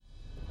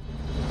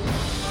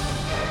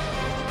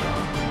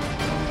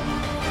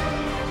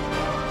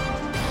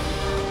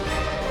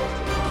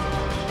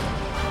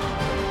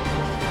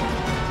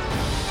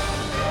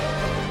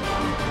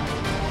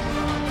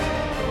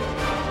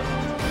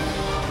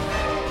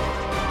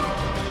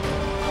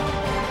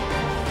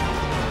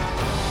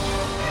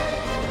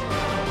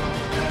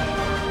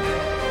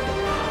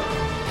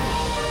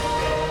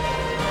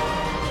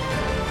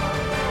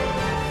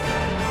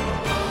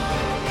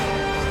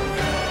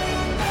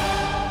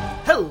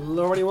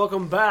Hello, everybody.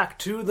 Welcome back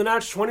to the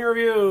Natch 20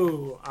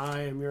 Review. I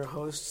am your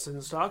host,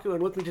 Sinstaku,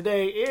 and with me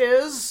today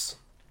is...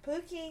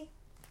 Pookie.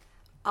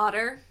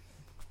 Otter.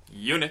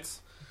 Units.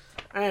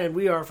 And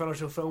we are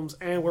Fellowship Films,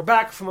 and we're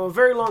back from a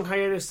very long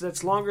hiatus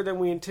that's longer than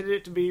we intended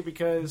it to be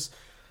because,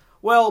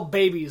 well,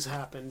 babies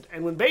happened.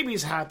 And when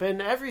babies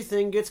happen,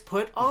 everything gets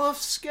put off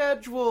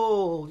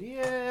schedule.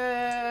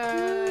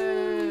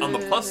 Yay! On the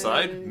plus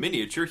side,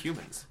 miniature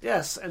humans.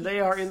 Yes, and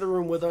they are in the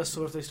room with us,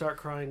 so if they start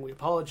crying, we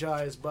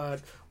apologize, but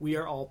we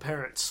are all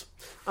parents.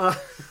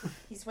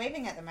 He's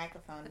waving at the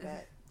microphone,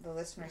 but the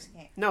listeners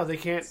can't. No, they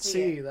can't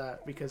see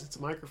that because it's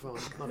a microphone,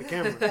 not a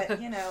camera. But,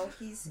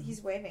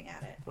 he's waving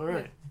at it. All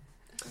right.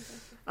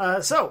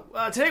 So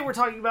today we're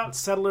talking about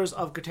Settlers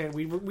of Catan.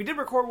 We did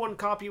record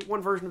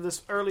one version of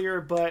this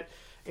earlier, but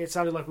it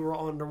sounded like we were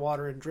all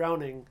underwater and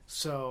drowning,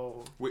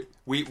 so...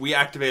 We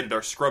activated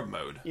our scrub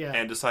mode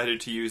and decided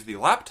to use the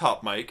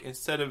laptop mic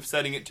instead of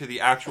setting it to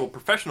the actual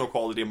professional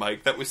quality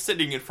mic that was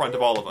sitting in front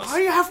of all of us. Why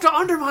do you have to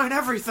undermine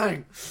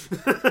everything?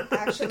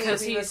 Actually,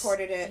 Because we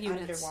recorded it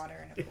units.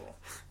 underwater in a pool.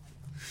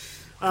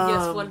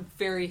 Yes, one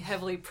very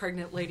heavily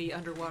pregnant lady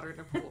underwater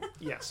in a pool.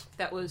 Yes.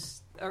 That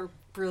was a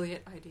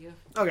brilliant idea.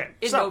 Okay,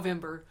 In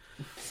November.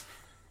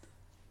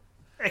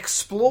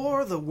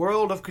 Explore the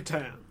world of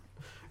Catan.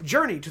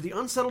 Journey to the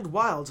unsettled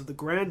wilds of the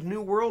grand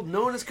new world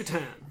known as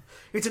Catan.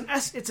 It's an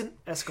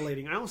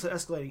escalating. I almost said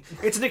escalating.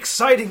 It's an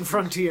exciting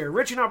frontier,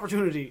 rich in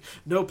opportunity.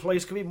 No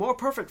place can be more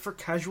perfect for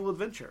casual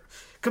adventure.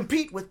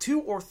 Compete with 2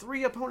 or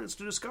 3 opponents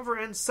to discover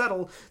and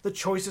settle the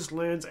choicest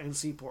lands and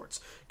seaports.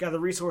 Gather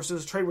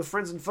resources, trade with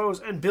friends and foes,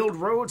 and build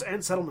roads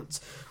and settlements.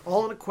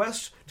 All in a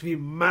quest to be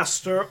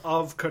master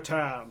of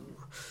Catan.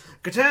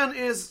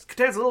 Catan's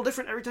a little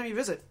different every time you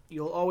visit.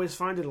 You'll always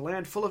find it a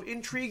land full of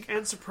intrigue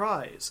and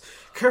surprise.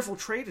 Careful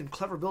trade and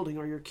clever building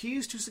are your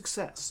keys to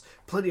success.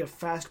 Plenty of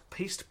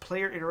fast-paced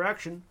player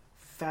interaction.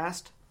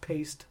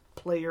 Fast-paced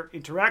player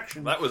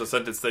interaction. That was a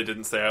sentence they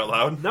didn't say out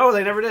loud. No,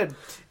 they never did.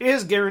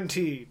 Is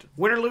guaranteed.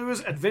 Win or lose,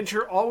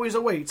 adventure always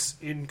awaits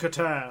in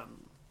Catan.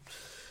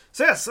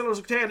 So yes, Settlers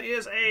of Catan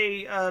is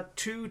a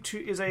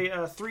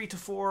 3 to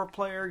 4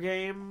 player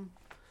game.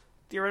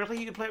 Theoretically,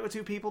 you can play it with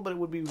 2 people, but it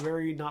would be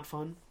very not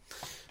fun.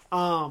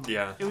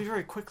 Yeah. It would be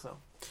very quick, though.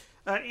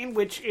 In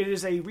which it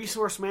is a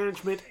resource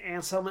management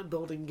and settlement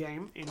building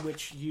game in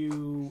which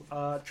you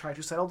try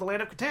to settle the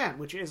land of Catan,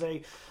 which is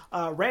a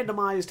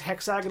randomized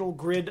hexagonal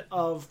grid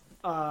of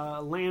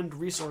land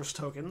resource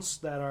tokens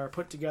that are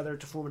put together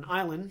to form an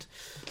island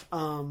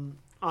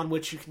on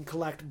which you can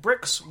collect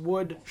bricks,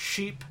 wood,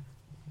 sheep,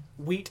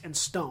 wheat, and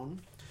stone,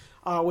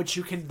 which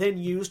you can then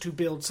use to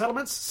build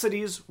settlements,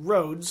 cities,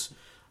 roads,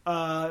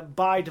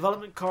 buy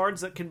development cards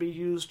that can be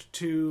used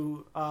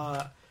to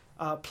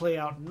play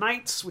out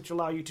knights, which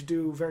allow you to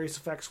do various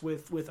effects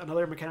with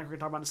another mechanic we're going to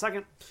talk about in a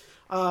second.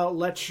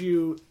 Let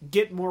you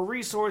get more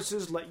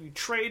resources, let you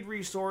trade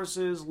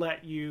resources,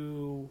 let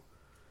you...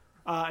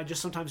 and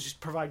just sometimes just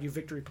provide you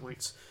victory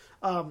points.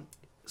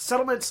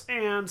 Settlements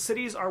and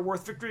cities are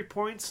worth victory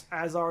points,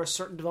 as are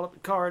certain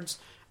development cards,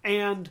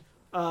 and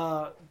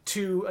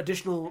 2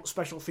 additional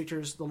special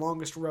features, the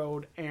longest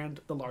road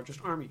and the largest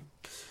army.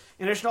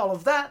 In addition to all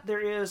of that, there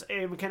is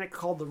a mechanic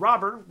called the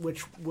Robber,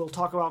 which we'll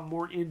talk about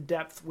more in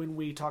depth when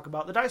we talk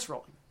about the dice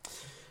rolling,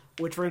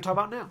 which we're going to talk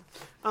about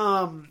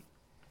now.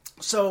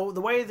 So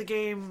the way the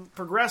game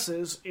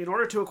progresses, in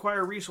order to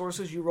acquire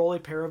resources, you roll a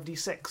pair of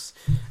d6.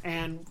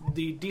 And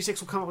the d6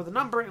 will come up with a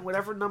number, and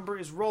whatever number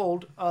is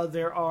rolled,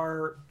 there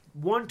are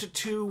 1 to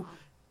 2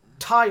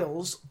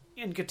 tiles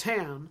in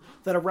Catan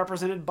that are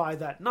represented by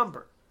that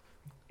number.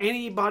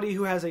 Anybody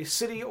who has a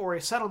city or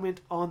a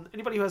settlement on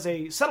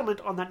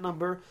that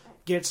number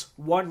gets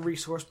 1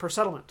 resource per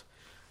settlement.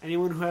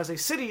 Anyone who has a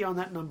city on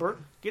that number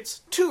gets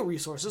 2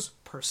 resources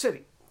per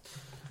city.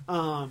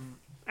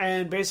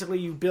 And basically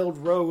you build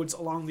roads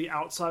along the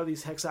outside of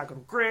these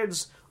hexagonal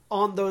grids.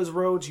 On those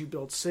roads you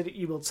build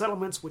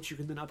settlements, which you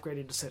can then upgrade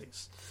into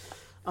cities.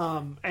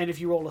 And if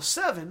you roll a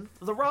 7,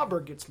 the Robber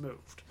gets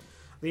moved.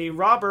 The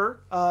Robber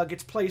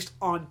gets placed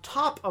on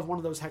top of one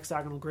of those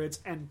hexagonal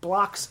grids and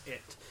blocks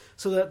it.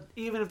 So that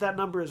even if that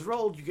number is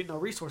rolled, you get no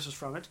resources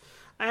from it.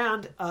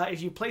 And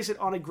if you place it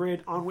on a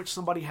grid on which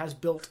somebody has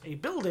built a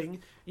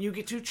building, you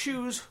get to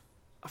choose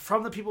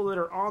from the people that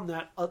are on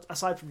that,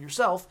 aside from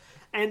yourself,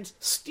 and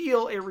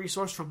steal a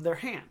resource from their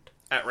hand.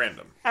 At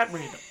random.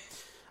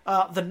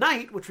 The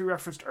Knight, which we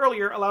referenced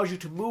earlier, allows you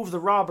to move the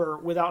Robber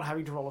without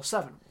having to roll a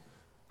 7.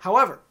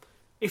 However,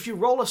 if you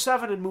roll a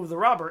 7 and move the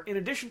Robber, in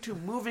addition to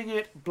moving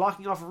it,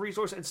 blocking off a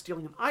resource, and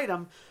stealing an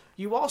item,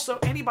 you also,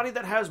 anybody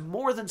that has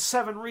more than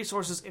 7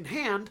 resources in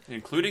hand,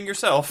 including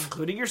yourself,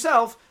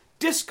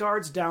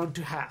 discards down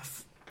to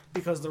half.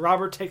 Because the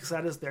Robber takes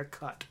that as their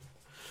cut.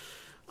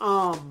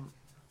 I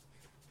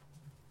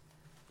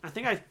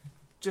think I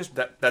just...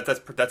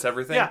 That's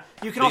everything? Yeah.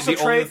 You can also trade...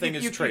 The only thing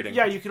is trading.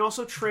 Yeah, you can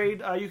also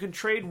trade... you can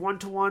trade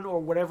one-to-one or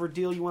whatever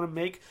deal you want to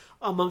make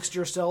amongst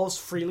yourselves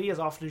freely as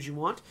often as you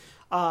want.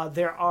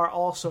 There are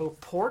also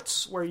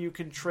ports where you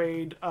can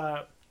trade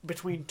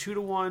between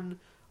 2-to-1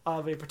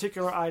 of a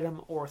particular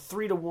item or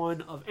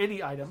 3-to-1 of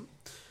any item.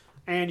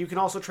 And you can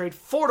also trade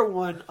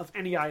 4-to-1 of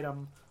any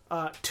item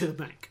to the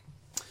bank.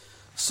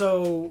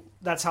 So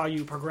that's how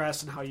you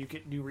progress and how you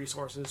get new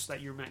resources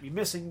that you might be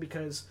missing,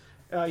 because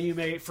you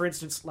may, for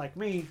instance, like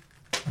me,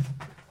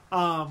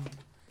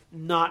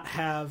 not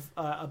have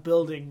a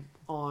building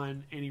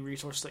on any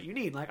resource that you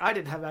need. Like, I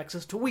didn't have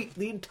access to wheat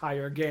the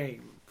entire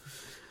game.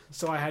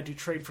 So I had to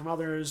trade from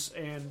others,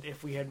 and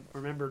if we had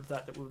remembered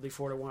that the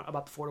 4-to-1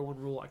 about the 4-to-1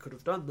 rule, I could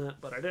have done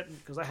that, but I didn't,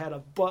 because I had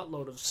a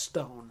buttload of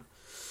stone.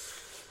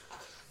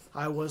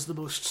 I was the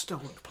most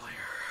stoned player.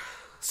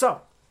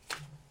 So,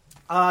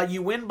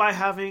 you win by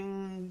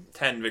having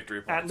 10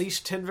 victory points. At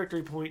least 10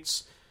 victory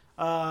points.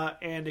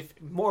 And if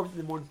more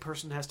than one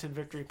person has 10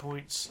 victory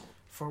points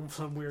for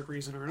some weird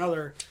reason or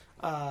another,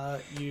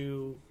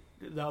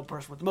 the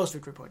person with the most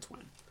victory points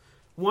win.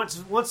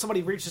 Once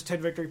somebody reaches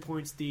 10 victory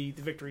points, the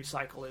victory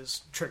cycle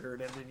is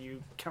triggered, and then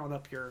you count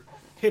up your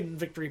hidden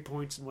victory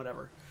points and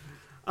whatever.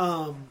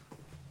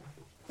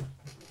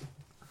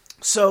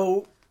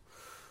 So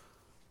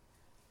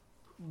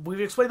we've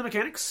explained the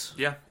mechanics.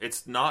 Yeah,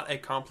 it's not a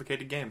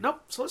complicated game.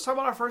 Nope. So let's talk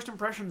about our first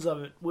impressions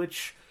of it,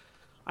 which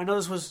I know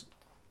this was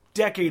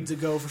decades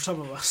ago for some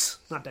of us.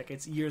 Not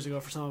decades, years ago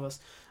for some of us.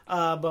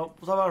 But we'll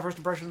talk about our first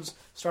impressions,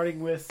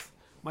 starting with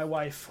my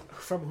wife,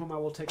 from whom I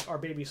will take our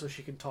baby so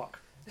she can talk.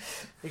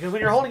 Because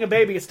when you're holding a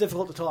baby, it's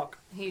difficult to talk.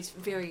 He's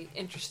very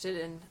interested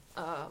in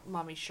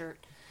Mommy's shirt.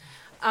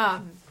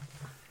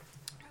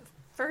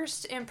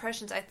 First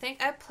impressions, I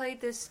think I played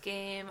this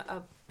game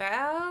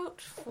about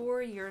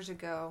 4 years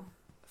ago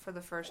for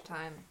the first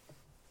time.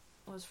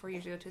 It was 4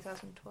 years ago,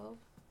 2012?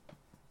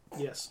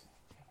 Yes.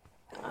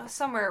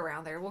 Somewhere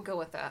around there. We'll go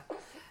with that.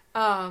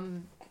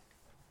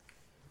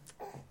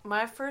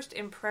 My first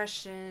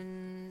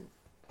impression,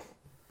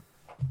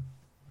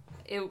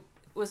 it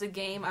was a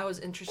game I was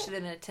interested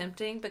in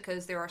attempting,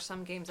 because there are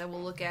some games I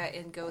will look at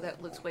and go,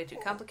 that looks way too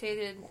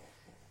complicated.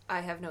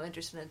 I have no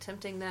interest in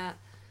attempting that,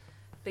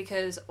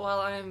 because while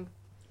I'm,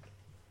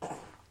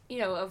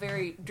 a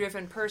very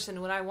driven person,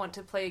 when I want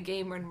to play a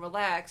game and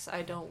relax,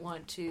 I don't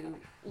want to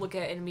look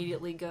at it and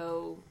immediately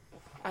go,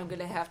 I'm going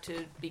to have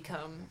to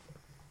become,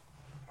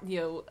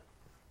 an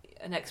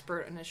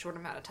expert in a short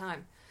amount of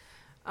time.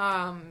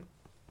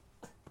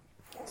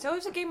 So it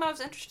was a game I was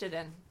interested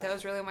in. That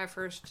was really my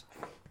first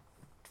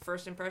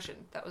impression.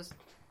 That was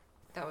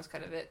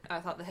kind of it. I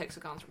thought the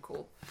hexagons were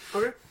cool.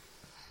 Okay.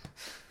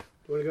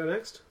 You want to go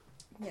next?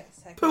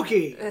 Yes. I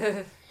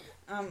Pookie!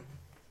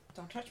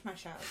 Don't touch my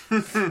child.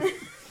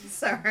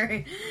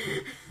 Sorry.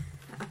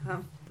 To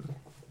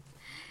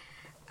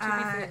be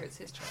fair, it's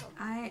his child.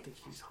 I think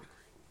he's hungry.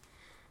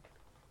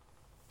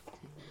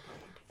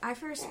 I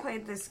first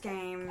played this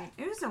game,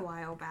 it was a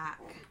while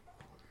back.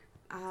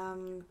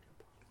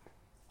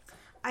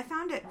 I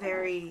found it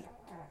very,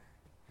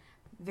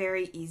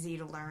 very easy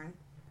to learn,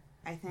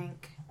 I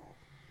think.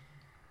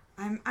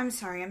 I'm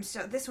sorry,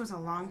 this was a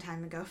long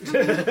time ago for me.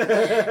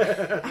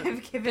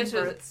 I've given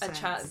birth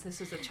since. This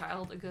was a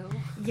child ago?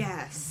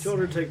 Yes.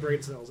 Children take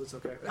brain cells, it's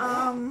okay.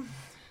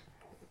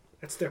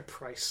 That's their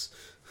price.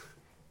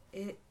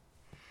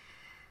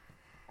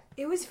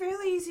 It was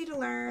fairly easy to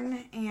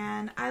learn,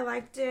 and I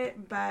liked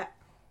it, but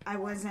I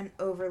wasn't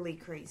overly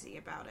crazy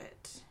about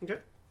it. Okay.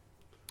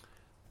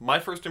 My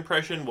first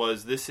impression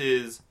was, this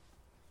is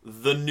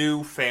the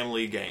new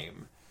family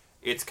game.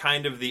 It's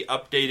kind of the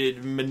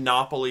updated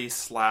Monopoly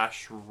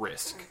 /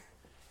 Risk.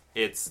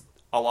 It's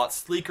a lot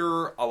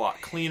sleeker, a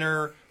lot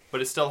cleaner, but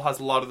it still has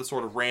a lot of the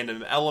sort of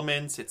random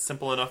elements. It's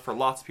simple enough for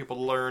lots of people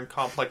to learn,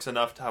 complex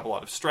enough to have a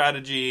lot of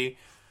strategy.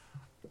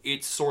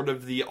 It's sort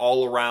of the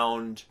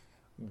all-around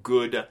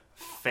good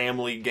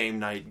family game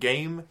night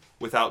game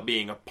without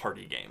being a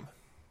party game.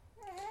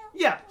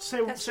 Yeah,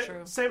 same That's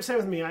true. Same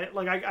with me.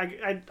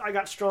 I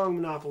got strong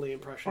Monopoly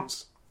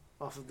impressions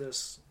off of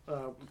this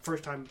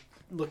first time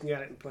looking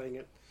at it and playing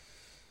it.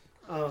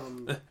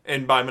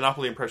 And by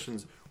Monopoly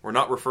impressions, we're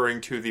not referring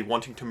to the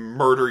wanting to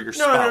murder your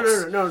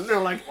spouse. No.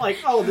 Like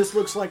oh, this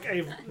looks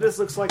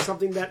like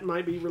something that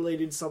might be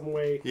related some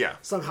way,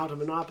 somehow to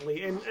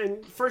Monopoly.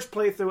 And first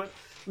playthrough it,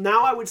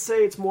 now I would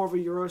say it's more of a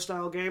Euro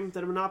style game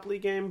than a Monopoly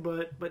game,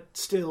 but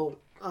still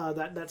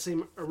that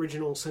same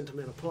original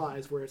sentiment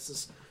applies, where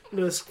it's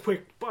this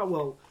quick,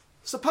 well,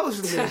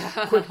 supposedly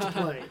quick to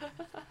play.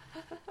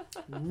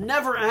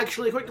 Never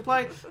actually quick to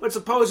play, but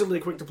supposedly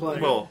quick to play.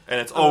 Well, and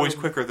it's always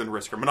quicker than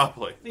Risk or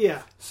Monopoly.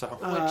 Yeah. So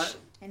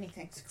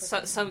anything's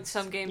quicker.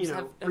 Some games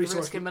of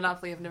Risk and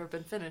Monopoly have never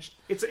been finished.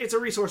 It's a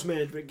resource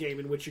management game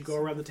in which you go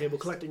around the table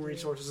collecting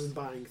resources and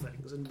buying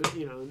things, and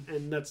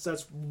and that's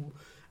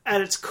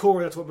at its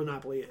core, that's what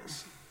Monopoly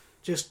is.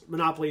 Just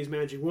Monopoly is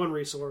managing one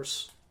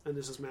resource, and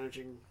this is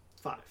managing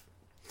 5.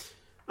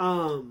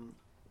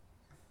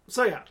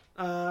 So yeah,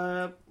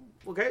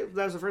 okay,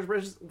 that was the first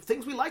impression.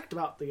 Things we liked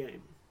about the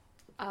game.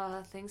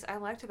 Things I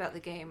liked about the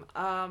game.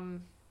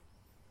 Trying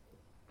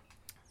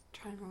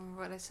to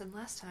remember what I said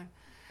last time.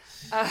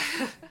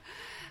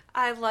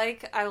 I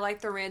like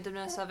the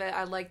randomness of it.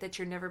 I like that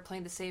you're never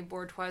playing the same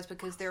board twice,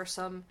 because there are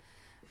some.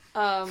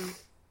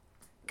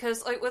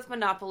 Because like with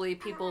Monopoly,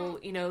 people,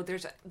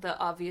 there's the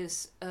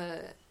obvious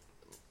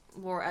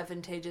more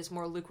advantageous,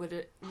 more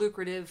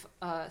lucrative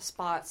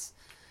spots,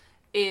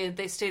 and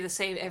they stay the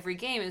same every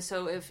game. And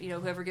so if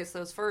whoever gets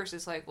those first,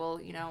 it's like, well,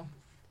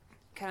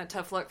 kind of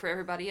tough luck for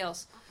everybody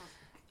else.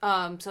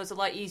 So it's a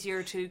lot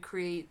easier to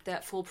create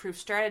that foolproof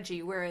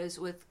strategy. Whereas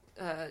with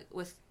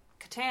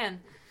Catan,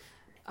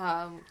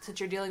 since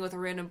you're dealing with a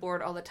random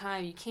board all the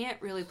time, you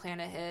can't really plan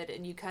ahead,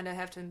 and you kind of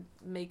have to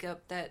make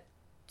up that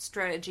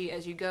strategy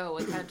as you go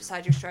and kind of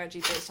decide your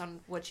strategy based on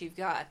what you've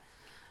got.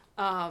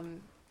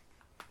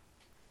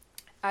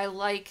 I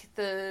like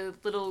the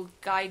little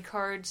guide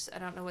cards. I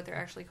don't know what they're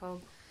actually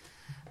called.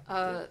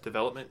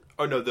 Development?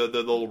 Oh, no, the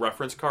little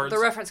reference cards? The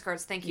reference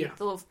cards, thank you. Yeah.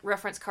 The little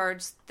reference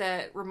cards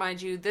that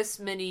remind you this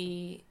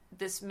many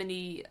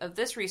of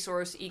this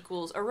resource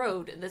equals a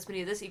road, and this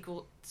many of this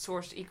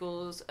source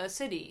equals a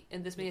city,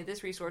 and this many of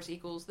this resource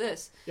equals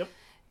this. Yep.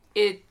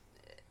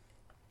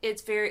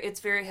 It's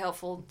very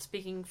helpful,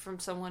 speaking from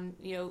someone,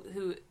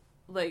 who,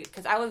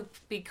 because I would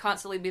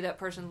constantly be that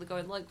person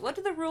going, what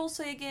do the rules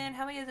say again?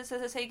 How many of this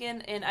does it say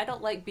again? And I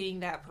don't like being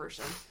that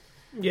person.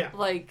 Yeah.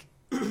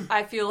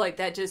 I feel like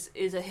that just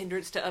is a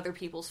hindrance to other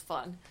people's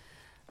fun.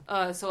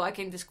 So I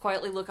can just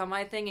quietly look on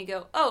my thing and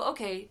go, oh,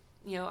 okay,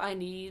 I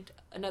need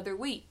another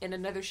wheat and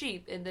another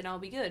sheep, and then I'll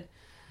be good.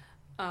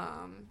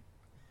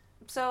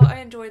 So I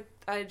enjoyed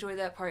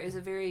that part. It's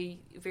a very,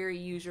 very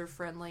user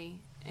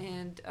friendly,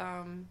 and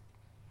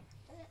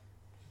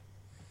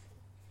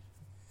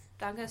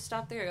I'm gonna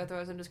stop there.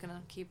 Otherwise, I'm just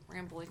gonna keep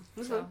rambling.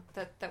 Okay. So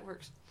that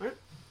works. All right.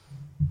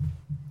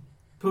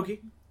 Pookie?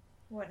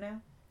 What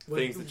now?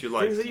 Things that you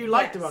liked. Things that you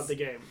liked Yes. about the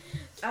game.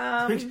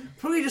 Um,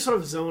 Pookie just sort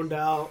of zoned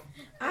out.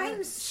 I'm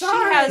She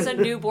sorry. has a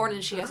newborn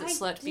and she hasn't I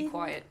slept. Be didn't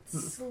quiet.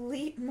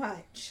 Sleep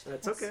much.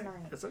 That's last okay.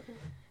 night. That's okay.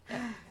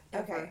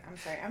 Okay, I'm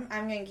sorry. I'm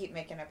gonna keep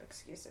making up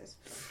excuses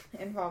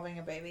involving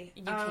a baby.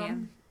 You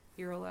can.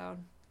 You're allowed.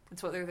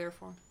 That's what they're there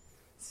for.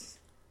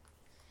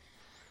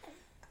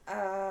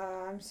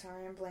 I'm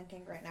sorry. I'm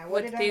blanking right now.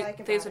 What did I like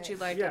about things it? what you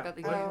liked Yeah. about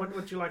the game.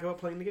 What you like about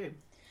playing the game?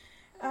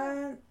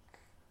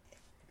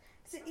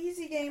 It's an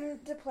easy game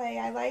to play.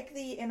 I like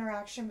the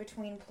interaction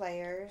between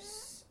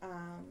players.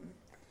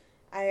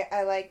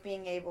 I like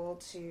being able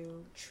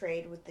to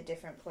trade with the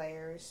different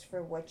players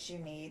for what you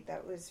need.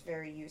 That was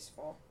very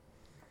useful.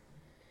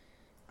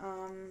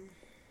 I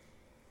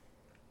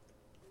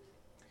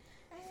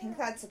think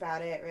that's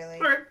about it,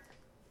 really. All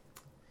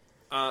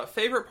right.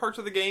 Favorite parts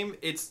of the game?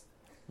 It's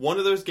one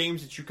of those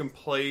games that you can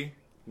play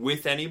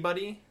with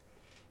anybody,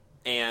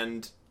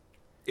 and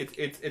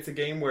it's a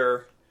game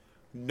where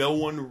no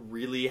one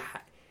really...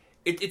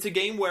 It's a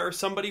game where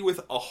somebody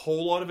with a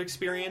whole lot of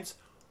experience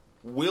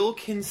will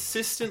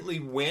consistently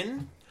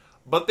win,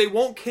 but they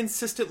won't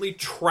consistently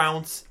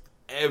trounce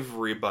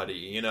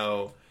everybody,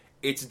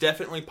 It's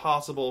definitely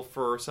possible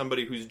for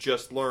somebody who's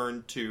just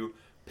learned to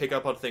pick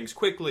up on things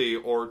quickly,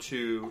 or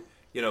to,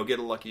 get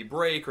a lucky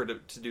break, or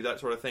to do that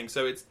sort of thing.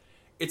 So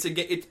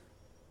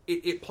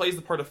it plays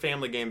the part of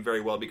family game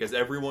very well, because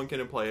everyone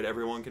can play it,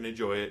 everyone can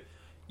enjoy it.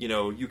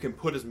 You can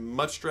put as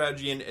much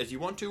strategy in as you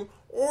want to,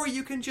 or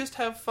you can just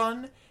have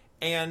fun,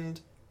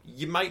 and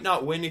you might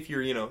not win if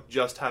you're,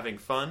 just having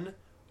fun,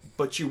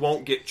 but you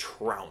won't get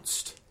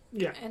trounced.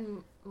 Yeah.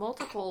 And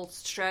multiple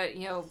as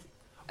Yeah,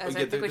 I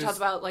think we there's- talked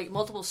about,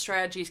 multiple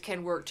strategies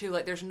can work too.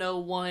 There's no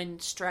one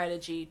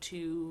strategy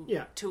to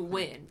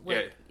win.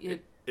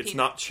 It's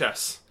not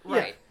chess.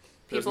 Right.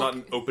 There's not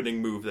an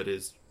opening move that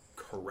is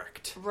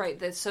correct. Right.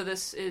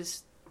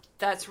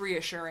 That's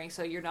reassuring.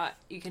 So you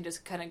can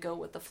just kind of go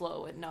with the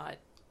flow and not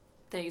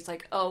think it's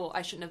like, oh,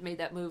 I shouldn't have made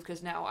that move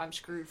because now I'm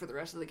screwed for the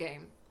rest of the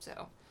game.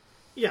 So.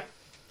 Yeah.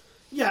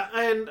 Yeah,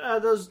 and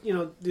those,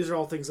 these are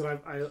all things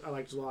that I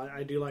like as well.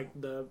 I do like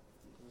the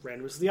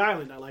randomness of the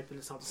island. I like that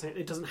it's not the same.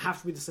 It doesn't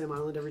have to be the same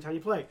island every time you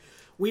play.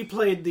 We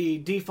played the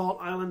default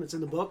island that's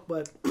in the book,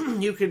 but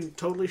you can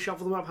totally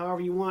shuffle them up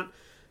however you want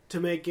to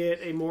make it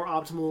a more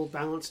optimal,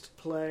 balanced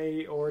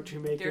play, or to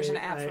make There's it an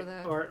app for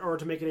that. or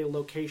to make it a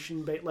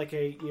location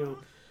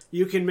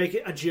you can make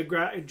it a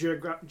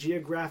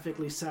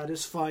geographically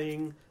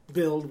satisfying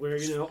build where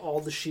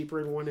all the sheep are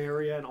in one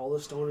area and all the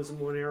stone is in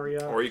one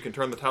area. Or you can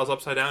turn the tiles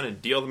upside down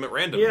and deal them at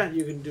random. Yeah,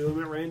 you can do them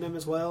at random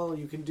as well.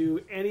 You can do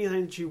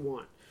anything that you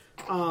want.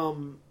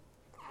 And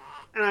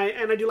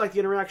I do like the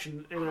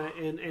interaction,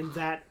 and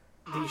that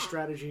these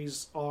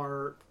strategies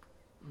are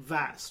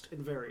vast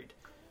and varied.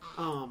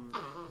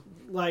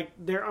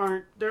 There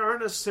aren't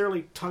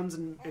necessarily tons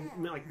and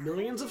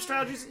millions of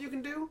strategies that you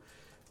can do,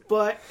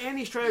 but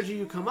any strategy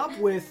you come up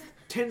with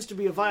tends to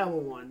be a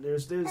viable one.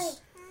 There's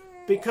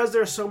because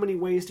there are so many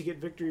ways to get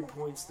victory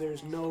points.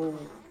 There's no,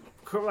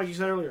 like you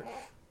said earlier,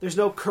 there's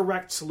no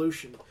correct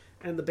solution.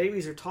 And the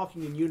babies are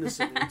talking in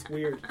unison, and it's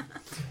weird.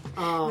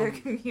 They're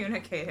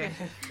communicating.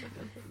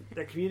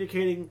 They're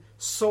communicating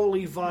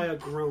solely via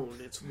groan.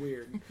 It's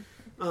weird.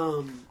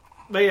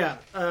 But yeah,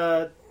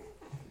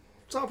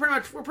 so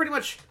we're pretty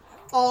much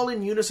all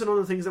in unison on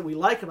the things that we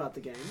like about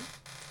the game.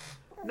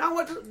 Now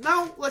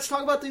let's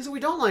talk about things that we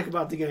don't like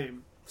about the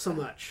game so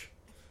much.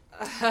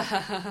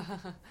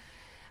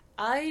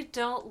 I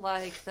don't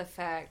like the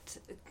fact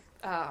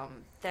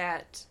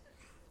that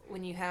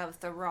when you have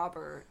the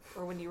robber,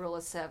 or when you roll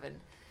a 7,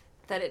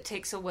 that it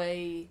takes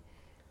away,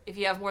 if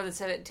you have more than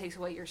 7, it takes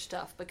away your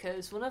stuff.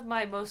 Because one of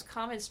my most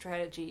common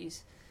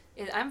strategies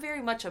is, I'm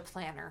very much a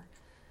planner.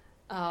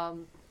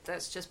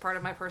 That's just part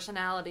of my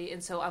personality,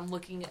 and so I'm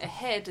looking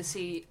ahead to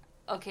see,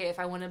 okay, if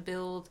I want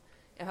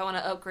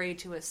to upgrade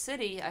to a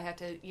city, I have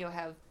to,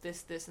 have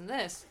this, this, and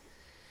this.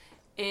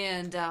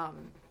 And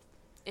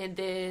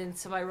then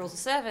somebody rolls a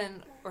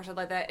 7 or something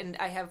like that, and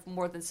I have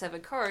more than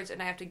 7 cards,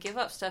 and I have to give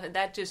up stuff, and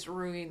that just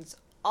ruins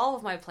all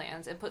of my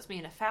plans and puts me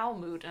in a foul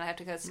mood, and I have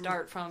to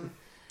start from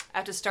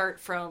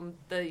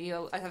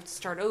the, I have to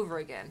start over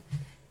again.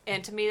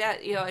 And to me, that,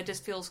 it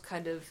just feels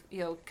kind of,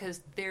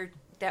 because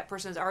that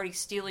person is already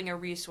stealing a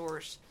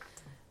resource.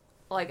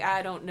 Like,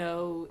 I don't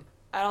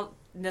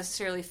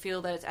necessarily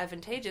feel that it's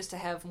advantageous to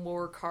have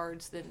more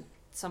cards than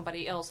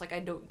somebody else. Like, I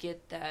don't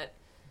get that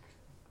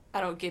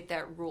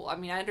rule. I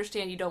mean, I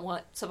understand you don't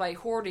want somebody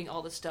hoarding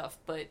all the stuff,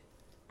 but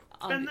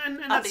and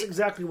that's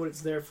exactly what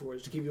it's there for,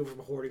 is to keep you from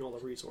hoarding all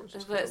the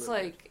resources. But it's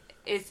like,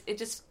 it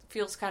just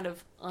feels kind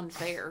of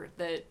unfair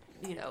that,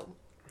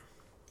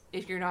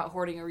 if you're not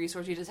hoarding a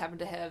resource, you just happen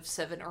to have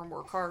 7 or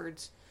more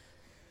cards,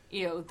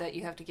 that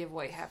you have to give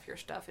away half your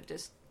stuff.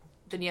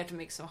 Then you have to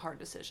make some hard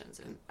decisions,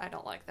 and I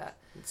don't like that.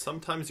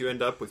 Sometimes you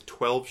end up with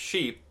 12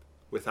 sheep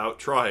without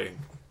trying.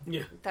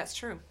 Yeah. That's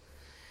true.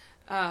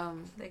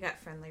 They got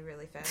friendly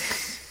really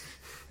fast.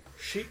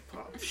 Sheep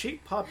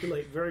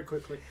populate very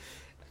quickly.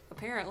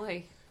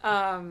 Apparently.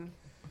 But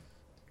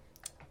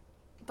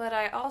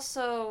I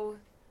also...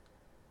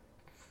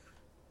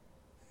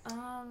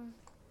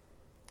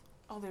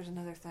 there's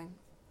another thing.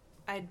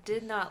 I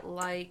did not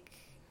like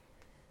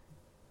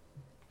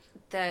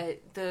that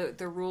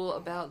the rule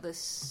about the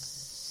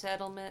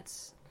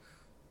settlements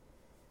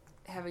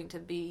having to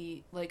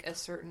be like a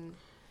certain...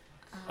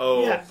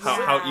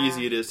 How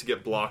easy it is to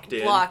get blocked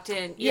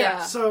in.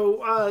 Yeah.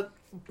 So,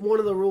 one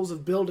of the rules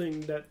of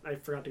building that I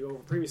forgot to go over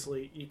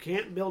previously, you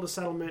can't build a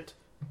settlement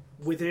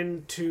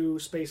within 2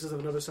 spaces of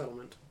another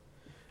settlement.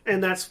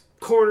 And that's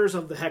corners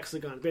of the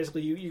hexagon.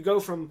 Basically, you go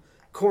from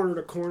corner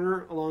to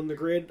corner along the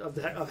grid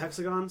of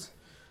hexagons.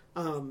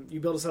 You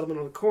build a settlement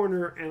on a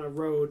corner and a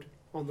road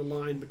on the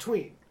line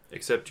between.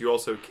 Except you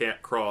also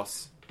can't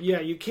cross. Yeah,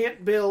 you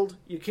can't build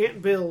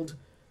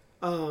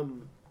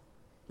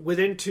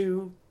within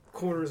 2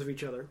 corners of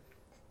each other,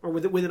 or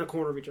within a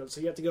corner of each other. So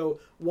you have to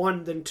go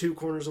 1, then 2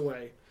 corners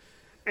away.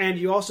 And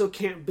you also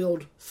can't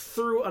build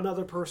through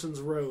another person's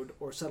road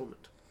or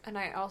settlement. And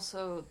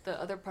the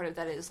other part of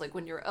that is, like,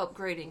 when you're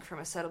upgrading from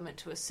a settlement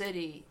to a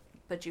city,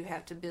 but you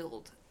have to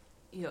build,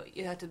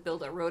 you have to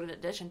build a road in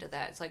addition to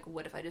that. It's like,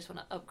 what if I just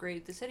want to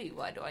upgrade the city?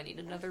 Why do I need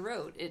another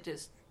road? It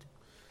just...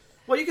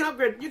 Well, you can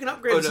upgrade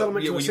the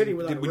settlement to a city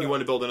without a road. When you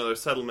want to build another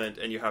settlement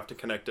and you have to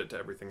connect it to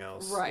everything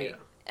else. Right.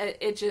 Yeah.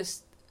 It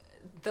just...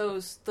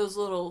 Those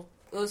little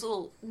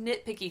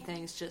nitpicky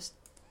things just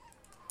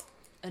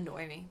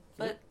annoy me.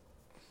 But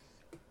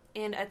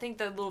and I think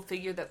the little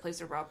figure that plays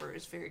the robber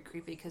is very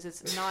creepy because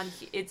it's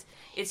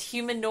it's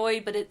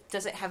humanoid, but it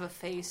doesn't have a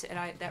face, and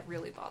that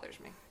really bothers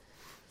me.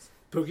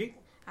 Pookie?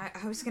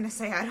 I was gonna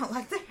say I don't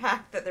like the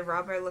fact that the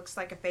robber looks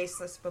like a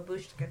faceless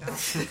babushka doll.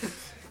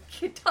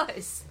 It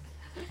does.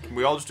 Can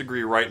we all just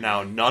agree right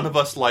now? None of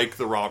us like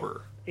the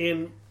robber.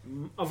 In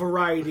a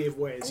variety of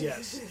ways,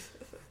 yes.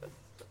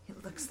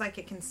 It looks like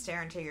it can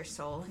stare into your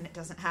soul, and it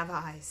doesn't have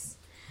eyes.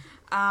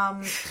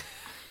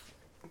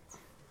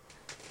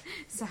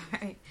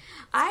 Sorry.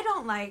 I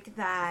don't like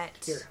that.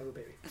 Here, have a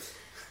baby.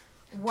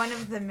 One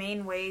of the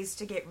main ways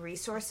to get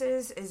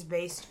resources is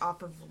based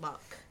off of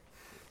luck.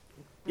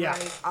 Yeah.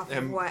 Like, off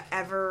of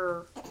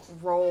whatever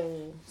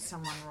roll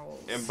someone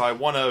rolls. And by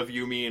one of,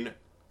 you mean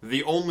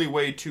the only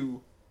way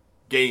to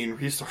gain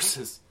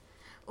resources.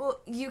 Well,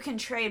 you can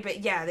trade, but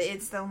yeah,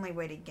 it's the only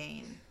way to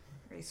gain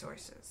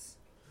resources.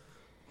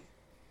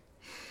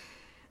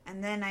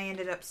 And then I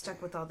ended up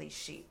stuck with all these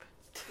sheep.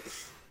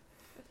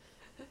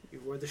 You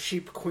were the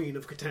sheep queen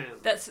of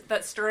Catan.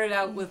 That started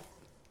out with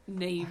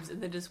names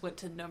and then just went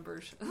to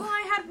numbers. Well,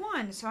 I had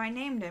 1, so I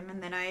named him,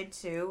 and then I had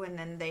 2, and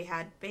then they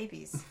had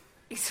babies.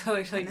 So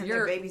it's like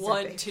you're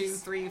 1, 2,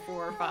 3,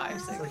 4,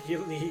 5, 6.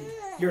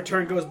 Like your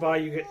turn goes by,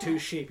 you get 2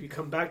 sheep. You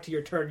come back to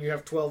your turn, you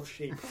have 12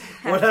 sheep.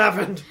 What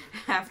happened?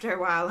 After a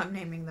while, I'm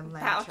naming them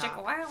lamb Wow,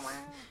 chop. wow,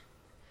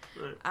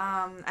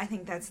 wow. I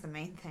think that's the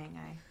main thing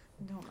I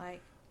don't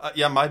like.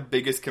 Yeah, my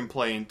biggest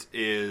complaint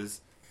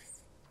is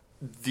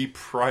the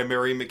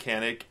primary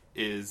mechanic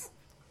is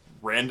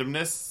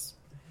randomness,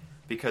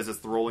 because it's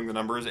the rolling the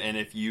numbers, and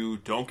if you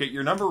don't get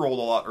your number rolled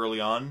a lot early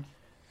on,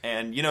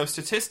 and,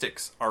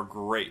 statistics are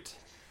great,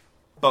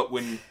 but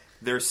when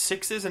there's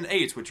 6s and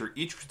 8s, which are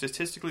each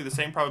statistically the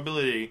same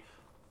probability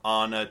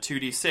on a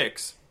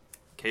 2d6,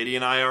 Katie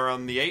and I are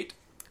on the 8,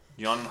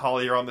 John and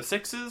Holly are on the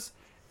 6s,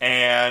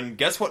 and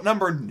guess what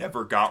number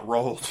never got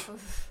rolled?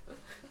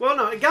 Well,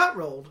 no, it got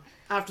rolled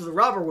after the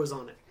robber was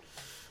on it.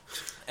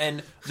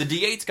 And the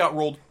D8s got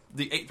rolled.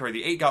 The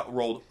 8 got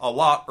rolled a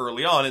lot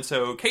early on, and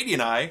so Katie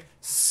and I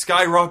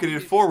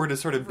skyrocketed forward and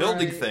started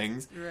building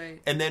things. Right.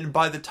 And then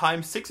by the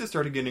time 6s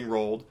started getting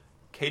rolled,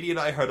 Katie and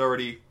I had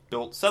already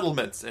built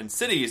settlements and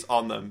cities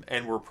on them,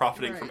 and we're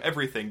profiting from Right.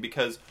 everything,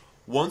 because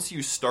once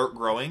you start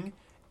growing,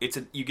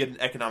 you get an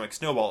economic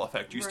snowball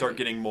effect. You start Right.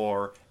 getting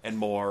more and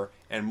more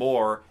and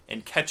more,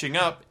 and catching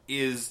up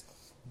is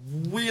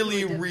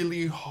really,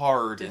 really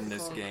hard in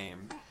this difficult.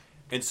 game.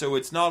 And so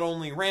it's not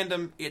only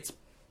random, it's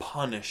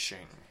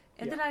punishing.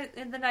 And then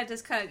I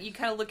just kind of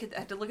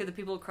have to look at the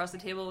people across the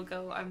table and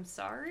go, I'm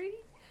sorry.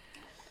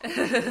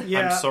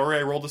 Yeah. I'm sorry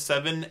I rolled a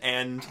 7,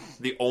 and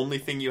the only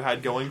thing you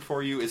had going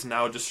for you is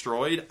now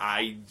destroyed.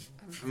 sorry.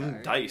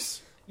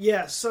 Dice.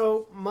 Yeah,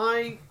 so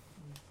I'm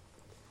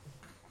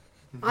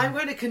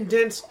going to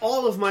condense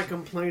all of my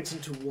complaints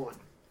into one.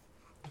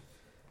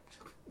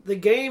 The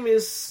game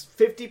is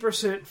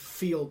 50%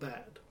 feel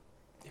bad.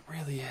 It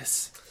really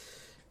is.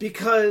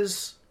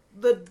 Because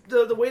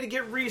the way to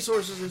get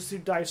resources is through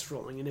dice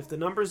rolling, and if the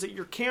numbers that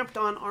you're camped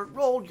on aren't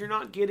rolled, you're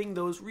not getting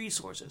those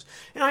resources.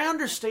 And I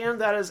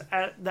understand that as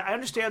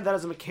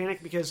a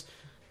mechanic, because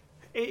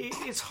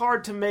it's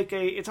hard to make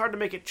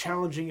it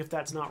challenging if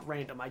that's not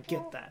random. I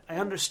get that. I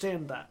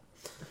understand that.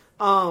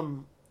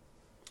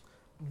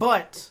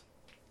 But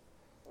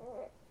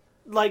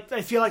like,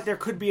 I feel like there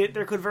could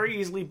very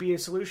easily be a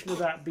solution to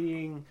that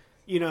being,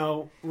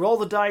 roll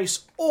the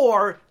dice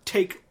or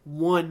take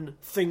one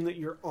thing that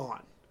you're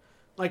on.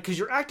 Like, because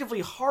you're actively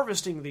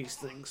harvesting these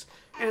things,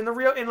 and in a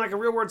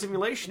real world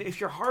simulation,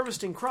 if you're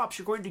harvesting crops,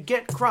 you're going to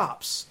get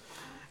crops.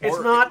 It's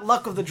not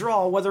luck of the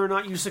draw whether or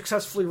not you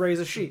successfully raise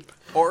a sheep.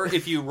 Or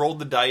if you rolled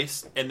the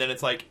dice, and then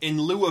it's like,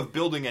 in lieu of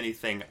building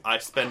anything, I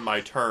spend my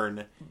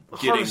turn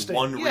getting Harvesting.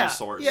 one Yeah,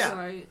 resource. yeah.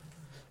 Right.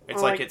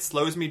 It's Or like, it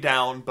slows me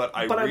down, but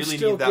I But I'm really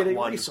still need that getting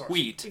one resource.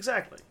 wheat.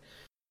 Exactly.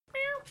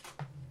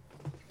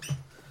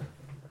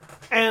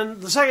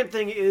 And the second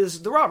thing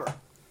is the robber.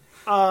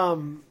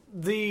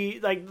 The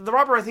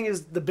robber, I think,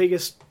 is the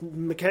biggest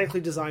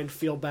mechanically designed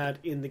feel bad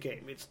in the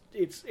game.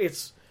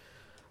 It's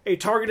a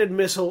targeted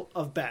missile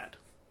of bad.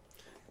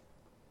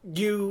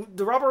 The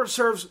robber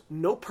serves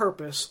no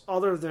purpose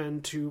other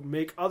than to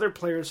make other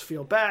players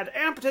feel bad,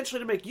 and potentially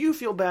to make you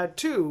feel bad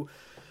too.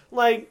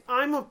 Like,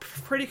 I'm a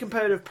pretty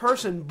competitive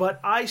person, but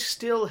I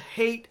still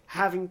hate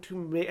having to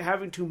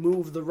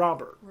move the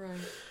robber. Right.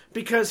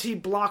 Because he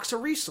blocks a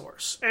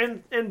resource.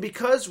 And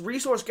because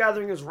resource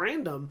gathering is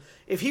random,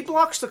 if he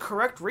blocks the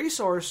correct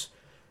resource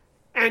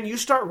and you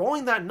start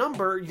rolling that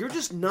number, you're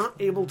just not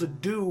able to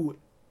do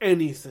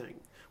anything.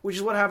 Which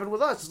is what happened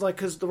with us. It's like,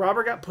 because the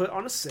robber got put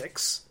on a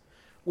 6,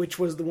 which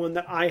was the one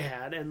that I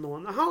had and the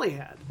one that Holly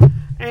had.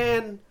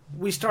 And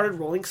we started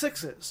rolling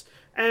 6s.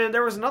 And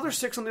there was another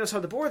 6 on the other side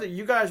of the board that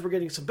you guys were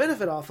getting some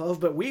benefit off of,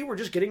 but we were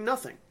just getting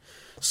nothing.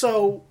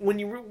 So when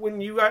you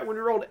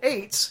rolled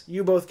 8s,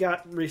 you both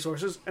got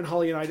resources, and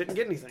Holly and I didn't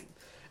get anything.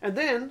 And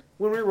then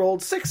when we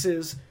rolled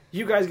 6s,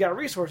 you guys got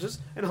resources,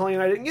 and Holly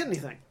and I didn't get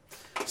anything.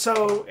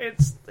 So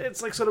it's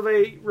like sort of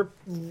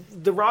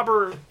the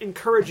robber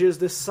encourages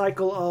this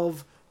cycle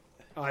of,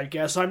 I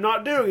guess I'm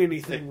not doing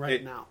anything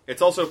now.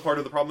 It's also part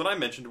of the problem that I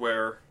mentioned,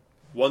 where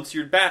once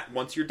you're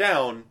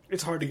down,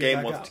 It's hard to the get game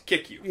back wants up. to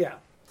kick you. Yeah.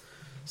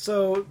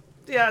 So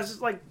yeah, it's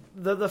just like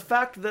the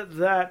fact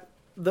that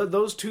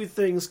those two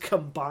things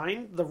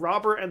combined, the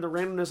robber and the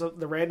randomness of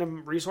the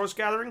random resource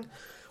gathering,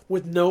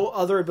 with no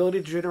other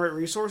ability to generate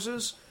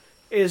resources,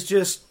 is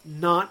just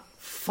not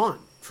fun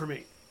for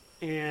me,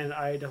 and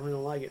I definitely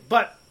don't like it.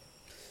 But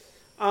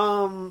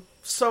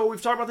so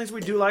we've talked about things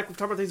we do like, we've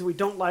talked about things we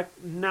don't like.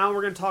 Now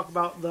we're going to talk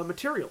about the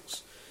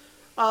materials.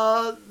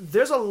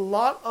 There's a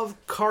lot of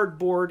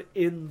cardboard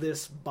in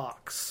this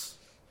box.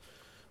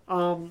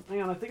 Hang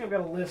on, I think I've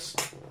got a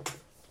list.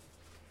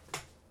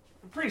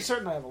 I'm pretty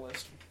certain I have a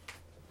list.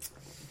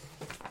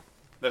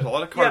 There's a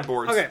lot of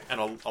cardboards okay. and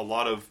a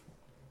lot of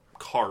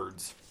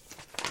cards.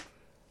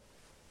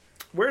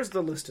 Where's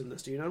the list in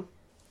this? Do you know?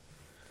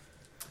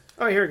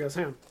 Oh, here it goes.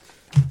 Hang on.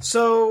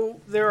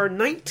 So there are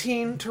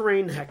 19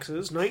 terrain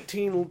hexes,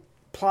 19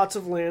 plots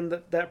of land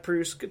that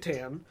produce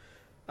Catan,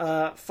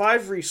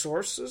 5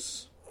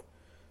 resources.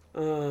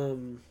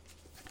 Hang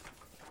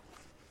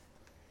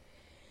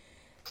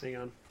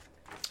on.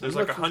 There's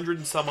like 100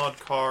 and some odd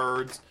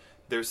cards.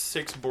 There's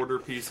 6 border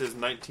pieces,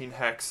 19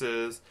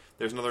 hexes.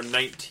 There's another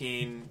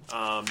 19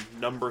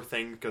 number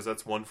thing, because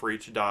that's one for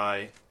each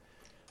die.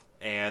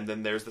 And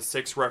then there's the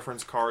 6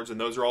 reference cards, and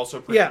those are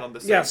also printed on the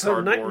same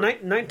so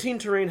cardboard. 19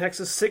 terrain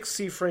hexes, 6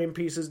 C-frame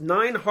pieces,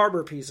 9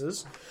 harbor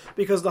pieces,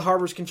 because the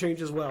harbors can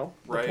change as well.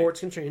 Right. The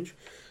ports can change.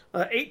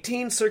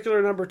 18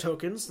 circular number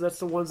tokens. That's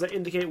the ones that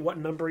indicate what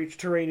number each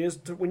terrain is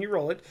when you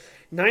roll it.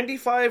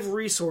 95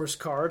 resource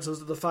cards.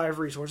 Those are the 5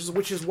 resources,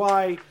 which is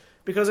why,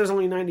 because there's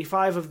only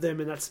 95 of them,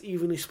 and that's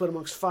evenly split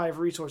amongst 5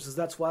 resources,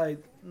 that's why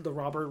the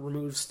robber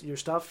removes your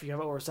stuff if you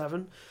have over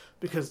 7,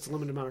 because it's a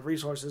limited amount of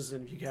resources,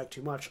 and if you have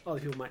too much, other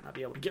people might not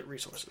be able to get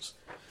resources.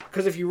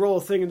 Because if you roll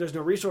a thing and there's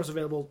no resource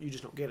available, you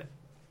just don't get it.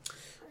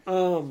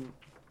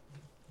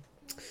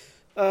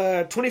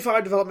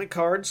 25 development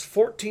cards,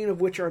 14 of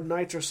which are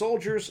knights or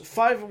soldiers,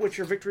 5 of which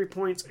are victory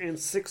points, and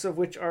 6 of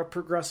which are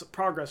progress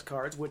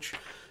cards, which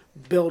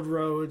build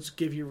roads,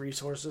 give you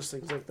resources,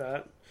 things like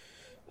that.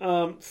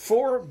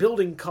 4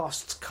 building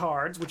costs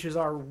cards, which is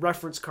our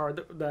reference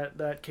card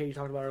that Katie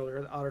talked about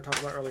earlier, that Otter talked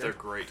about earlier. They're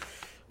great.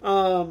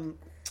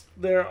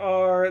 There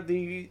are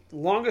the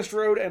longest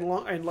road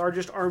and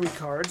largest army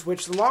cards.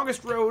 Which the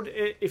longest road,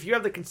 if you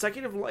have the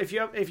consecutive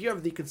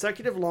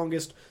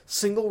longest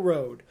single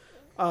road,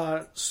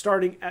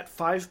 starting at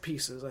 5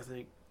 pieces, I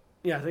think.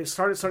 Yeah, I think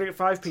starting at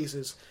 5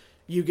 pieces,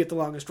 you get the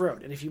longest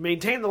road. And if you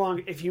maintain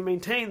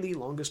the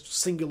longest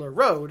singular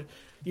road,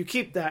 you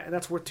keep that, and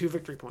that's worth 2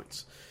 victory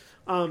points.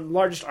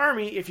 Largest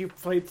army, if you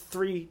played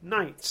 3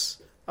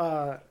 knights,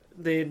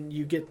 then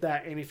you get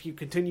that, and if you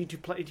continue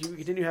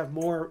to have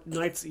more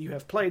knights that you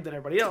have played than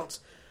everybody else,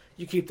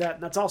 you keep that,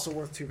 and that's also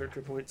worth 2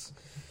 victory points.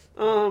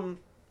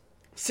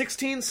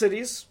 16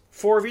 cities,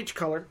 4 of each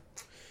color.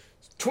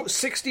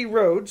 60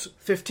 roads,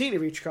 15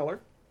 of each color.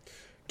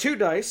 2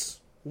 dice,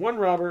 1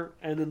 robber,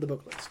 and then the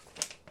booklets.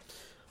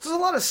 There's a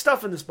lot of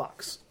stuff in this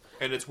box.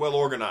 And it's well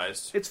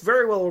organized. It's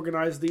very well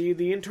organized.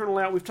 The internal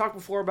layout, we've talked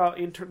before about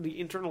the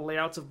internal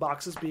layouts of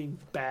boxes being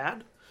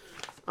bad.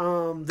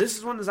 This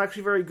is one that's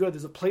actually very good.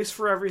 There's a place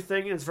for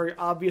everything, and it's very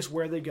obvious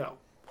where they go.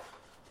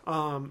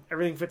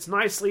 Everything fits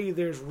nicely.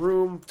 There's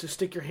room to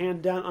stick your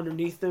hand down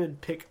underneath them and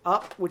pick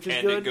up, which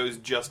is good. And it goes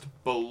just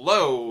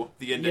below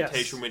the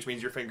indentation, which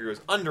means your finger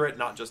goes under it,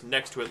 not just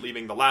next to it,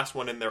 leaving the last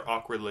one in there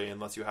awkwardly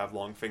unless you have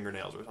long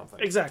fingernails or something.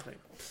 Exactly.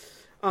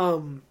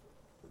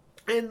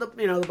 And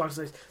the box is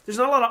nice. There's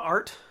not a lot of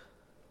art.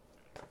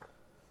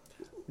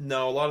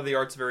 No, a lot of the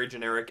art's very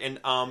generic, and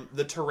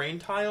the terrain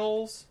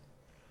tiles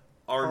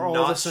are not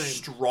not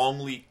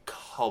strongly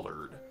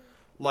colored.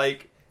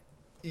 Like,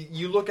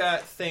 you look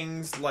at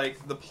things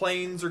like the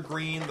plains are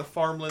green, the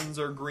farmlands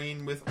are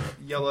green with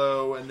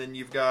yellow, and then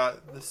you've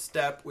got the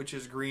steppe, which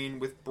is green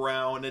with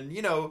brown, and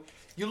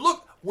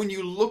when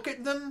you look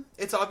at them,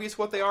 it's obvious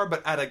what they are,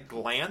 but at a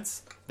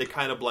glance, they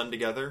kind of blend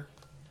together.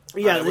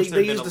 Yeah,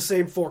 they use the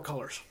same 4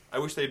 colors. I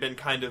wish they'd been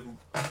kind of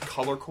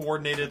color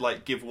coordinated,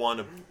 like give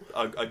one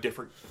a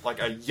different, like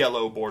a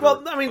yellow border.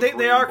 Well, I mean,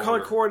 they are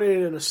color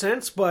coordinated in a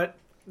sense, but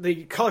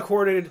they color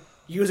coordinated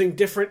using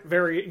different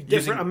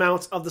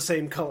amounts of the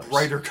same colors.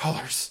 Brighter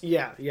colors.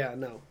 Yeah,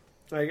 no.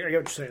 I get what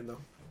you're saying, though.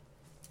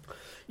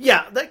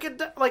 Yeah,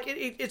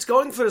 it's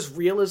going for this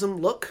realism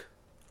look,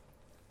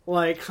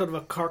 like sort of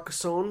a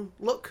Carcassonne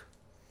look.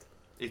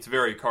 It's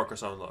very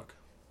Carcassonne look.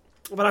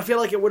 But I feel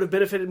like it would have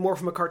benefited more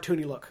from a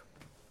cartoony look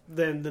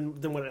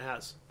than what it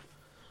has.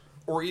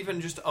 Or even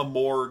just a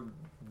more,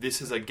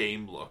 this is a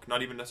game look.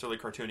 Not even necessarily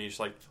cartoony, just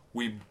like,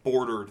 we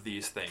bordered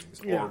these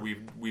things. Yeah. Or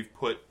we've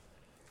put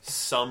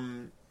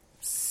some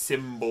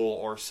symbol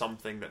or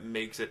something that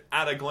makes it,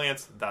 at a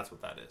glance, that's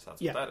what that is. That's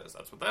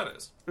what that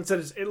is. Instead,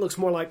 it looks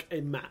more like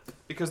a map.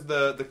 Because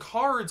the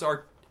cards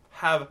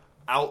have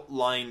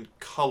outlined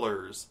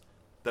colors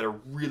that are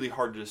really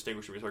hard to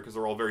distinguish from each other because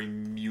they're all very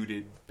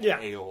muted,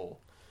 pale.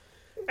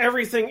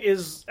 Everything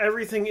is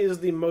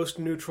the most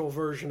neutral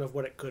version of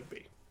what it could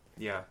be.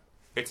 Yeah.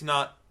 It's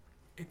not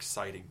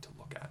exciting to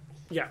look at.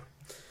 Yeah.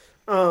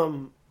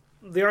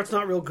 The art's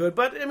not real good,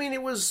 but I mean,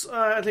 it was.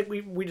 I think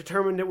we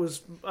determined it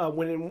was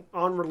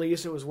on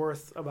release, it was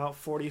worth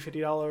about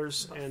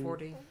 $40-$50, and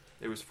 $40.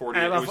 It was 40.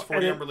 It was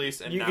 40 on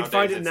release, and you can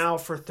find it now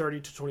for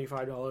 $30 to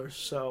 $25.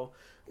 So,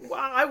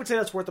 I would say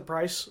that's worth the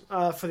price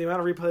for the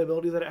amount of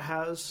replayability that it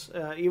has.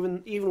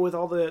 Even with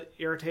all the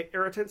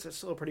irritants, it's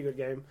still a pretty good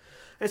game.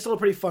 It's still a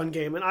pretty fun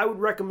game, and I would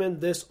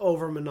recommend this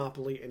over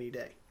Monopoly any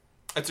day.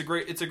 It's a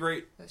great.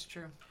 That's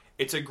true.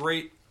 It's a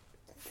great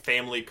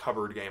family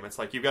cupboard game. It's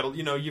like you've got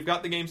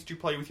the games that you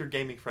play with your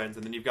gaming friends,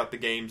 and then you've got the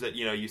games that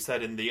you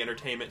set in the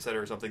entertainment center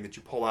or something that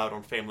you pull out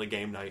on family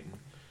game night and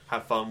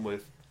have fun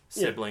with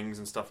siblings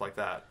and stuff like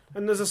that.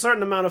 And there's a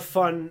certain amount of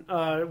fun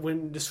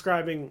when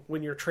describing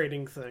when you're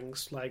trading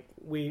things. Like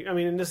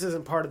and this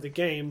isn't part of the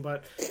game,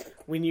 but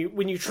when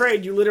you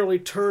trade, you literally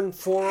turn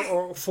four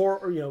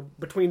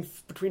between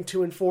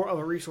 2 and 4 of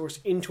a resource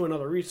into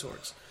another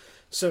resource.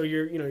 So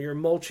you're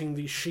mulching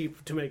these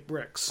sheep to make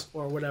bricks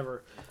or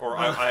whatever. Or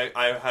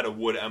I had a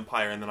wood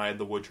empire, and then I had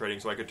the wood trading,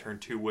 so I could turn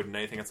 2 wood into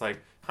anything. It's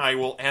like, I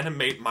will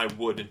animate my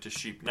wood into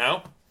sheep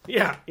now.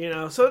 Yeah,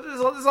 so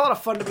there's a lot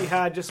of fun to be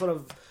had, just sort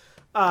of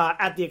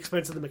at the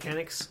expense of the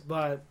mechanics.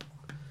 But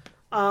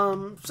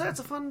so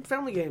it's a fun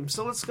family game.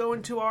 So let's go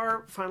into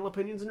our final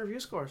opinions and review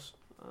scores,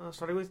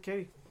 starting with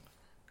Katie.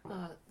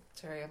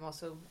 Sorry, I'm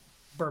also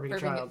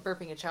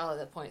burping a child at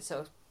that point.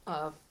 So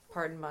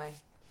pardon my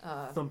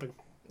thumping.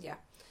 Yeah.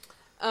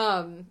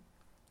 I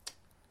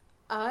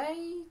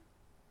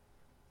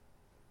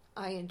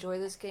enjoy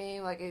this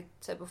game. Like I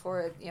said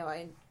before,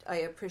 I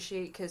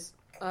appreciate, because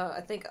I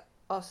think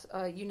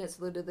Eunice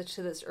alluded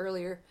to this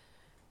earlier.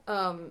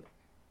 When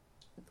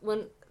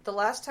the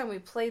last time we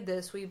played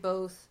this, he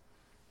won,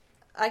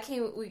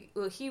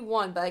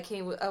 but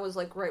I was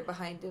like right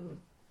behind him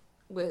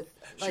with.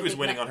 She was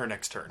winning on her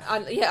next turn. I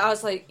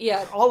was like,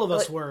 all of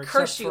us were,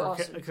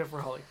 except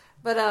for Holly.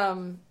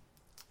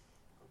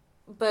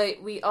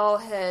 But we all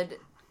had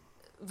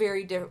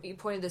very different. You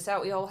pointed this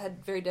out. We all had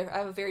I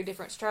have a very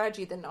different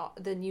strategy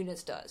than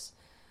Eunice does.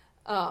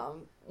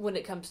 when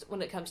it comes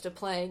to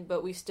playing,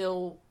 but we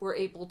still were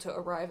able to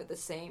arrive at the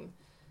same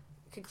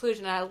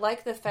conclusion. And I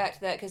like the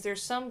fact that, because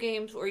there's some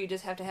games where you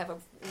just have to have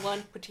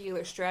one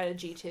particular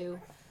strategy to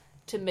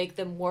make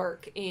them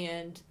work,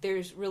 and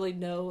there's really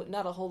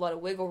not a whole lot of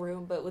wiggle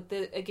room. But with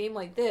a game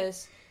like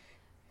this,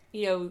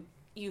 you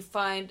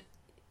find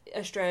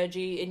a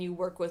strategy and you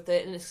work with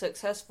it, and it's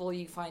successful,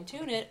 you fine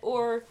tune it,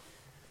 or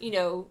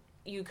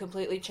you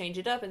completely change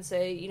it up and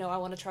say, I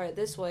want to try it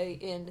this way,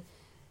 and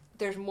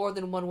there's more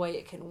than one way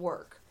it can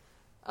work.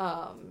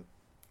 I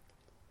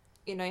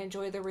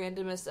enjoy the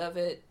randomness of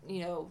it,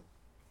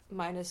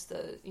 minus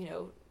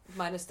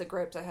the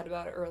gripes I had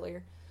about it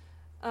earlier.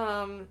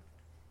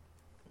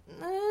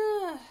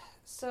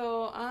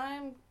 So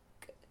I'm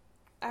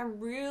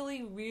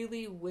really,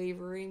 really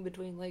wavering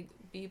between like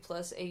B+,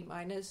 A-.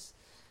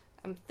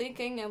 I'm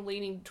thinking I'm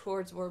leaning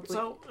towards more.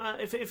 So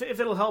if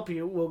it'll help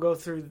you, we'll go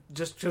through,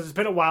 just because it's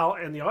been a while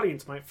and the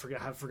audience might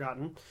have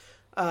forgotten,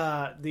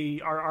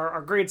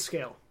 our grade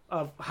scale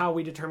of how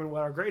we determine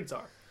what our grades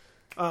are.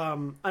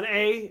 An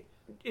A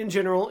in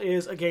general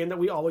is a game that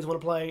we always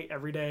want to play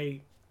every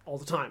day, all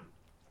the time.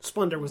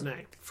 Splendor was an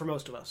A for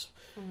most of us.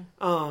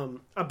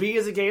 A B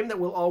is a game that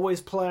we'll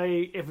always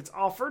play if it's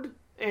offered,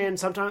 and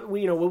sometimes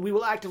we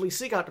will actively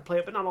seek out to play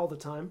it, but not all the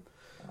time.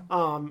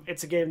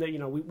 It's a game that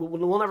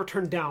we'll never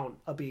turn down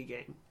a B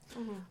game.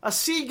 A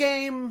C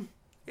game,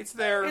 it's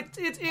there. It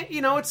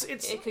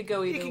could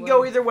go either way. It can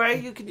go either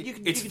way.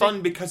 It's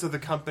fun because of the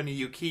company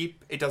you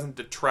keep. It doesn't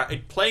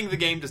detract. Playing the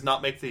game does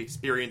not make the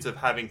experience of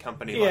having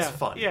company less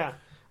fun. Yeah.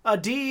 A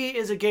D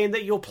is a game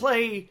that you'll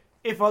play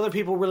if other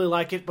people really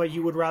like it, but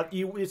you would rather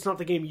it's not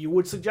the game you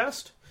would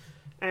suggest.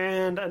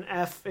 And an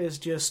F is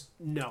just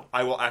no.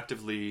 I will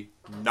actively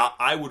not.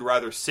 I would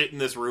rather sit in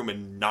this room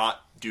and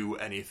not do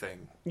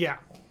anything. Yeah.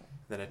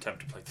 Than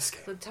attempt to play this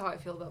game. That's how I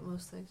feel about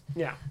most things.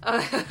 Yeah.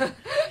 I'm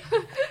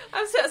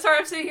sorry.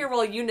 I'm sitting here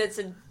while units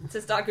and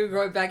Testaku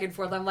going back and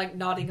forth. I'm like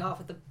nodding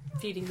off at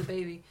feeding the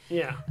baby.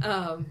 Yeah.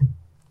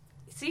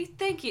 See,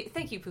 thank you,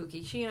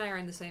 Pookie. She and I are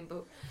in the same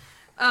boat.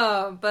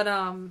 But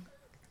on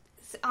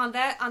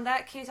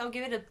that case, I'll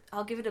give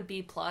it a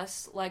B+.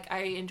 Like, I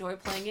enjoy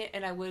playing it,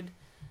 and I would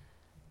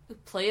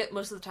play it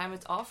most of the time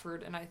it's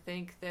offered, and I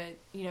think that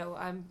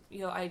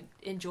I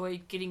enjoy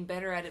getting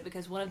better at it,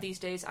 because one of these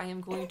days I am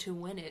going to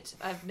win it.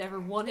 I've never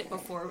won it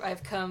before.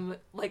 I've come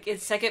like in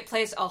second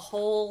place a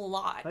whole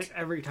lot. Like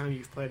every time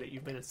you've played it,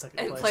 you've been in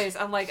second place.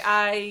 I'm like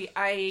I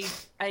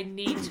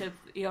need to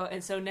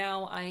and so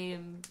now I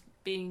am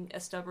being a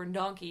stubborn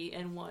donkey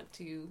and want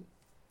to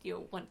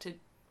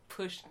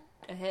push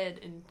ahead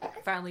and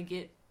finally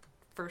get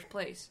first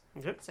place.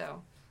 Okay.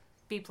 So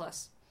B+.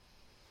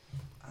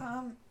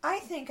 I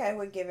think I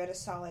would give it a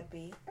solid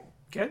B.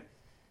 Okay.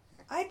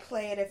 I'd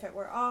play it if it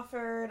were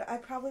offered. I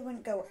probably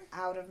wouldn't go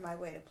out of my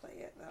way to play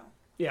it, though.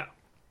 Yeah.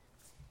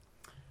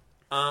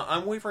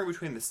 I'm wavering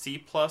between the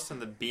C+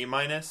 and the B-,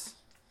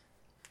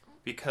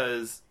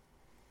 because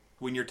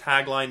when your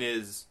tagline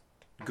is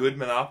good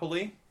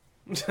Monopoly,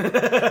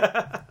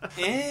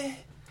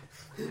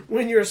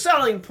 when your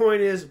selling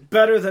point is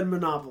better than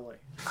Monopoly.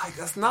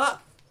 That's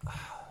not...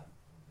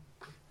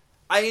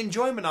 I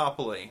enjoy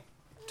Monopoly,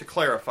 to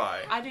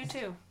clarify. I do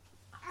too.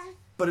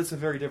 But it's a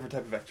very different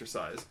type of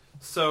exercise.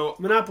 So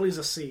Monopoly's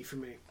a C for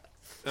me.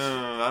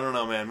 I don't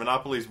know, man.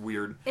 Monopoly's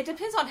weird. It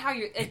depends on how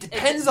you're... It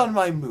depends on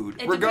my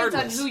mood, regardless.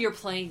 Depends on who you're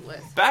playing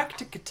with. Back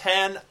to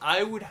Catan,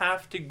 I would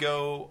have to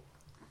go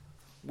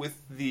with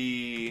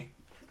the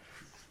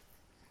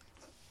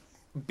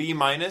B-,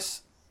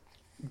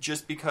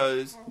 just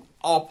because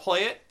I'll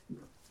play it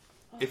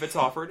if it's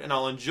offered, and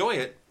I'll enjoy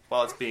it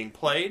while it's being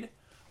played.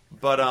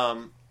 But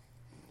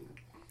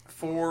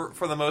for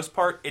the most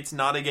part, it's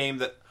not a game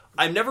that...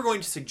 I'm never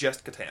going to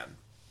suggest Catan.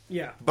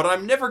 Yeah. But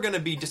I'm never going to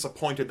be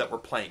disappointed that we're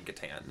playing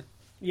Catan.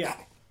 Yeah.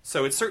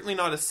 So it's certainly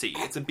not a C.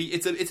 It's a B.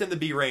 It's in the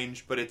B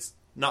range, but it's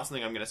not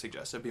something I'm going to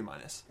suggest. So B-.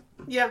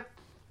 Yeah.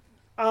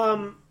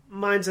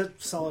 Mine's a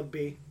solid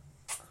B.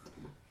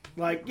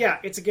 Like, yeah,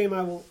 it's a game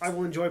I will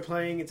enjoy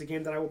playing. It's a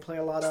game that I will play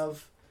a lot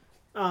of.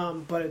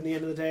 But at the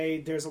end of the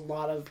day, there's a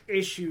lot of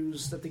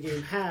issues that the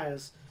game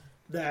has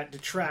that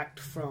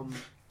detract from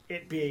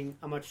it being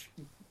a much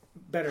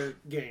better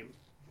game.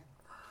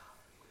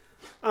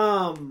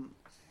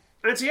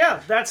 And so yeah,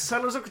 that's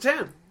Settlers of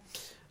Catan.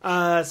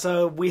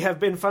 So we have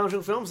been Final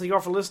Show Films. Thank you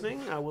all for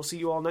listening. We'll see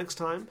you all next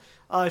time.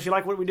 If you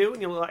like what we do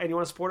and you want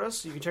to support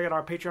us, you can check out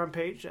our Patreon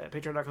page at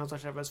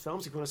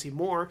patreon.com/FSFilms. If you want to see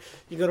more,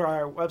 you can go to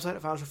our website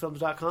at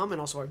finalshowfilms.com and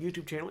also our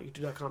YouTube channel at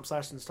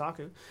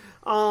youtube.com/Testaku.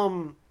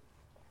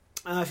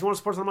 If you want to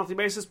support us on a monthly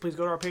basis, please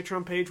go to our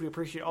Patreon page. We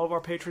appreciate all of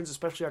our patrons,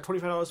 especially our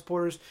 $25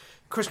 supporters,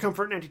 Chris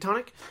Comfort and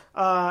Antitonic.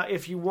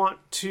 If you want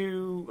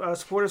to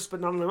support us, but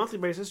not on a monthly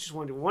basis, just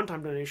want to do a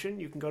one-time donation,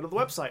 you can go to the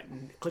website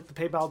and click the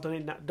PayPal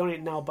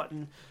Donate Now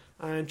button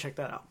and check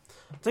that out.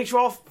 Thanks you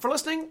all for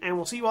listening, and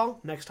we'll see you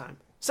all next time.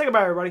 Say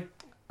goodbye, everybody.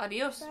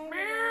 Adios.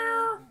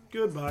 Bye.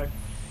 Goodbye.